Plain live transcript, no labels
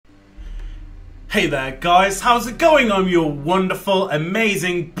Hey there guys, how's it going? I'm your wonderful,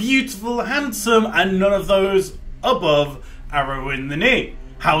 amazing, beautiful, handsome, and none of those above arrow in the knee.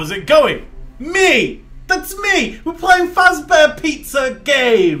 How's it going? Me! That's me! We're playing Fazbear Pizza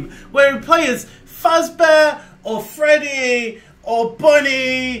game, where we play as Fazbear, or Freddy, or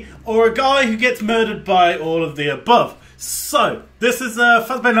Bunny, or a guy who gets murdered by all of the above. So, this is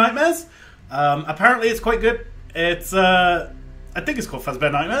Fazbear Nightmares. Apparently it's quite good. It's, I think it's called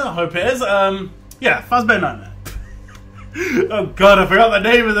Fazbear Nightmare, I hope it is. Yeah, Fazbear Nightmare. Oh god, I forgot the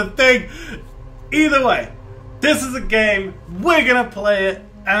name of the thing. Either way, this is a game, we're gonna play it,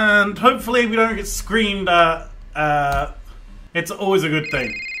 and hopefully we don't get screamed at. It's always a good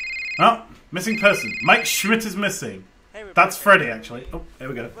thing. Oh, missing person. Mike Schmidt is missing. Hey, that's Freddy, actually. Oh, here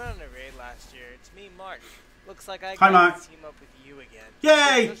we go. We went on a raid last year. It's me, Mark. Looks like I Hi, Mark. got to team up with you again.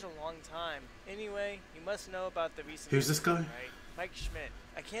 Yay! It's such a long time. Anyway, you must know about the recent Who's this guy? incident, right? Mike Schmidt.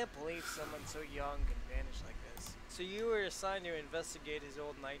 I can't believe someone so young can vanish like this. So you were assigned to investigate his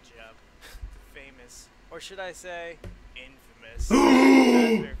old night job. Famous. Or should I say, infamous.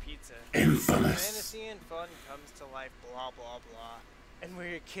 Fazbear Pizza. Infamous. Fantasy and fun comes to life, blah blah blah. And where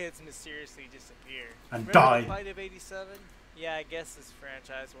your kids mysteriously disappear. And Remember die. The Fight of 87? Yeah, I guess this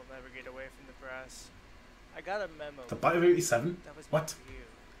franchise will never get away from the press. I got a memo. The Bite of 87? That was What? For you.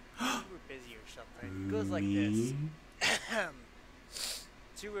 You were busy or something. It goes like this.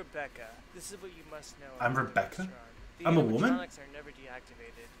 To Rebecca, this is what you must know. I'm about the Rebecca? restaurant. The I'm a woman? animatronics are never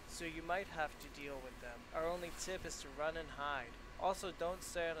deactivated, so you might have to deal with them. Our only tip is to run and hide. Also, don't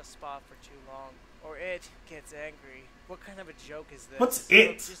stay on a spot for too long, or it gets angry. What kind of a joke is this? What's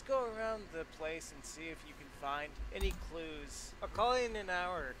it? Just go around the place and see if you can find any clues. I'll call you in an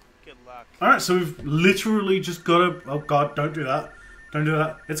hour. Good luck. Alright, so we've literally just got to... Oh god, don't do that. Don't do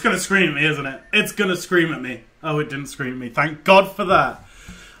that. It's going to scream at me, isn't it? It's going to scream at me. Oh, it didn't scream at me. Thank God for that.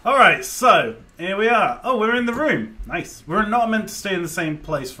 Alright, so, here we are. Oh, we're in the room. Nice. We're not meant to stay in the same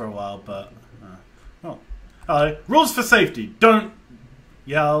place for a while, but... oh. Hello. Rules for safety. Don't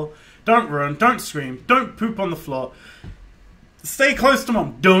yell. Don't run. Don't scream. Don't poop on the floor. Stay close to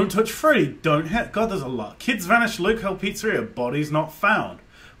mom. Don't touch Freddy. Don't hit. God, there's a lot. Kids vanish. Local pizzeria. Bodies not found.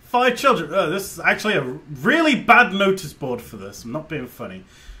 5 children. Oh, this is actually a really bad notice board for this. I'm not being funny.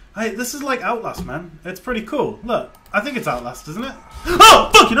 Hey, this is like Outlast, man. It's pretty cool. Look, I think it's Outlast, isn't it? Oh,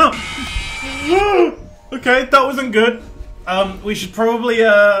 fucking hell! Okay, that wasn't good. We should probably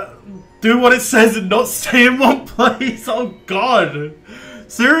do what it says and not stay in one place. Oh god.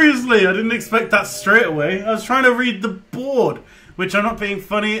 Seriously, I didn't expect that straight away. I was trying to read the board, which, I'm not being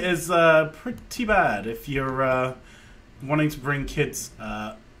funny, is pretty bad if you're wanting to bring kids.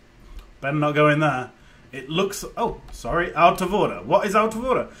 Better not go in there. It looks... Oh, sorry. Out of order. What is out of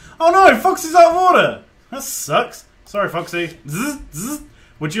order? Oh no! Foxy's out of order! That sucks. Sorry, Foxy. Zzz, zzz.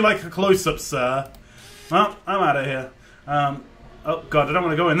 Would you like a close-up, sir? Well, I'm out of here. Oh god, I don't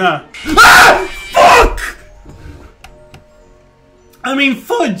want to go in there. Ah! Fuck! I mean,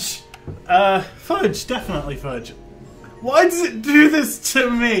 fudge! Fudge. Definitely fudge. Why does it do this to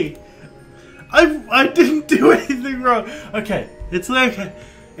me? I didn't do anything wrong. Okay. It's okay.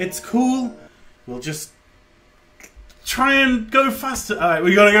 It's cool. We'll just try and go faster. Alright,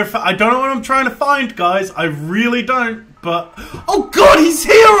 we gotta go I don't know what I'm trying to find, guys. I really don't, but... Oh god, he's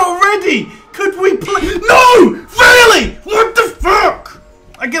here already! Could we play... No! Really? What the fuck?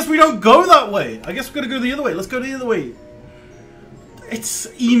 I guess we don't go that way. I guess we gotta go the other way. Let's go the other way. It's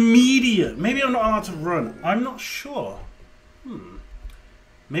immediate. Maybe I'm not allowed to run. I'm not sure.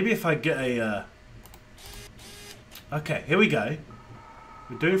 Maybe if I get a... Okay, here we go.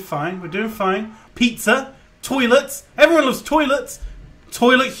 We're doing fine. We're doing fine. Pizza. Toilets. Everyone loves toilets.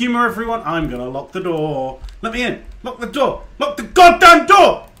 Toilet humor, everyone. I'm going to lock the door. Let me in. Lock the door. Lock the goddamn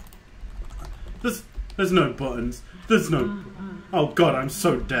door! There's no buttons. There's no... Oh, God, I'm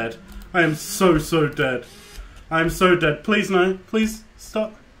so dead. I am so dead. I am so dead. Please, no. Please,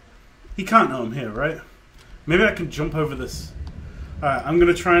 stop. He can't know I'm here, right? Maybe I can jump over this. Alright, I'm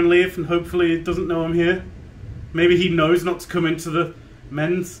going to try and leave, and hopefully he doesn't know I'm here. Maybe he knows not to come into the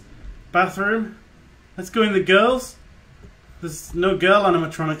men's bathroom. Let's go in the girls. There's no girl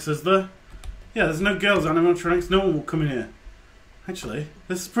animatronics, is there? Yeah, there's no girls animatronics. No one will come in here. Actually,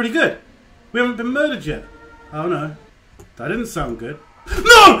 this is pretty good. We haven't been murdered yet. Oh no. That didn't sound good.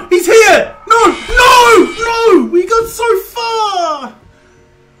 No! He's here! No! No! No! We got so far!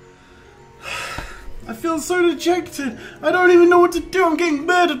 I feel so dejected. I don't even know what to do. I'm getting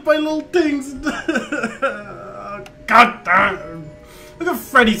murdered by little things. God damn. Look at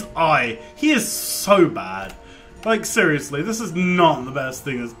Freddy's eye. He is so bad. Like, seriously, this is not the best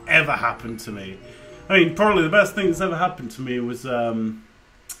thing that's ever happened to me. I mean, probably the best thing that's ever happened to me was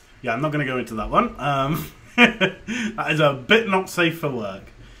Yeah, I'm not going to go into that one. That is a bit not safe for work.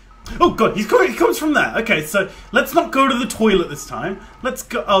 Oh god, he comes from there. Okay, so let's not go to the toilet this time. Let's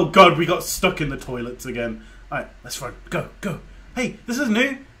go. Oh god, we got stuck in the toilets again. Alright, let's run. Go, go. Hey, this is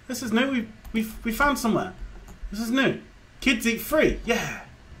new. This is new. We found somewhere. This is new. Kids eat free. Yeah.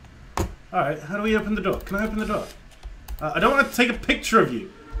 Alright, how do we open the door? Can I open the door? I don't want to take a picture of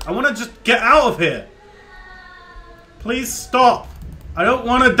you. I want to just get out of here. Please stop. I don't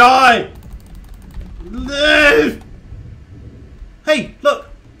want to die. Leave. Hey, look.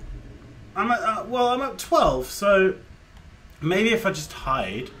 I'm at 12, so maybe if I just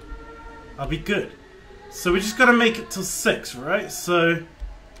hide, I'll be good. So we just gotta make it till 6, right? So,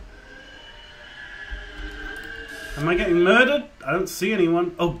 am I getting murdered? I don't see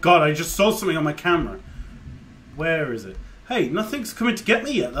anyone. Oh god, I just saw something on my camera. Where is it? Hey, nothing's coming to get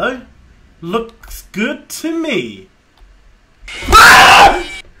me yet, though. Looks good to me. Ah!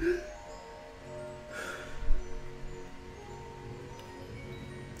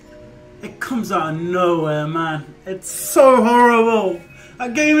 It comes out of nowhere, man. It's so horrible.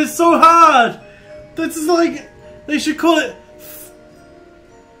 That game is so hard. This is like, they should call it...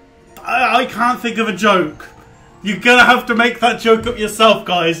 I can't think of a joke. You're gonna have to make that joke up yourself,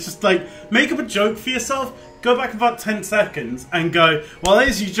 guys. Just like, make up a joke for yourself. Go back about 10 seconds and go, well,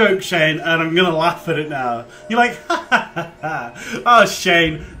 there's your joke, Shane, and I'm gonna laugh at it now. You're like, ha ha ha ha. Oh,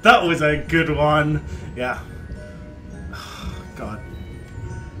 Shane, that was a good one. Yeah. God.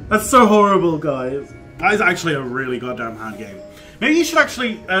 That's so horrible, guys. That is actually a really goddamn hard game. Maybe you should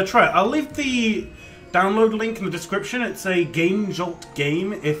actually try it. I'll leave the download link in the description. It's a Game Jolt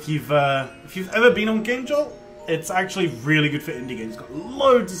game. If you've ever been on Game Jolt, it's actually really good for indie games. It's got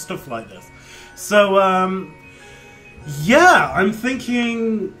loads of stuff like this. So, yeah, I'm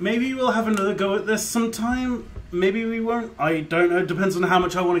thinking maybe we'll have another go at this sometime. Maybe we won't. I don't know. It depends on how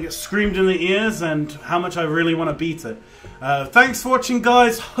much I want to get screamed in the ears and how much I really want to beat it. Thanks for watching,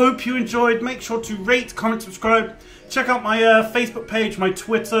 guys. Hope you enjoyed. Make sure to rate, comment, subscribe. Check out my Facebook page, my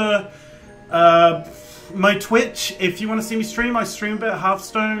Twitter, my Twitch. If you want to see me stream, I stream a bit at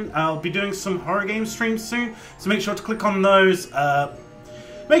Hearthstone. I'll be doing some horror game streams soon, so make sure to click on those.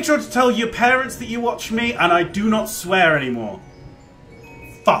 Make sure to tell your parents that you watch me, and I do not swear anymore.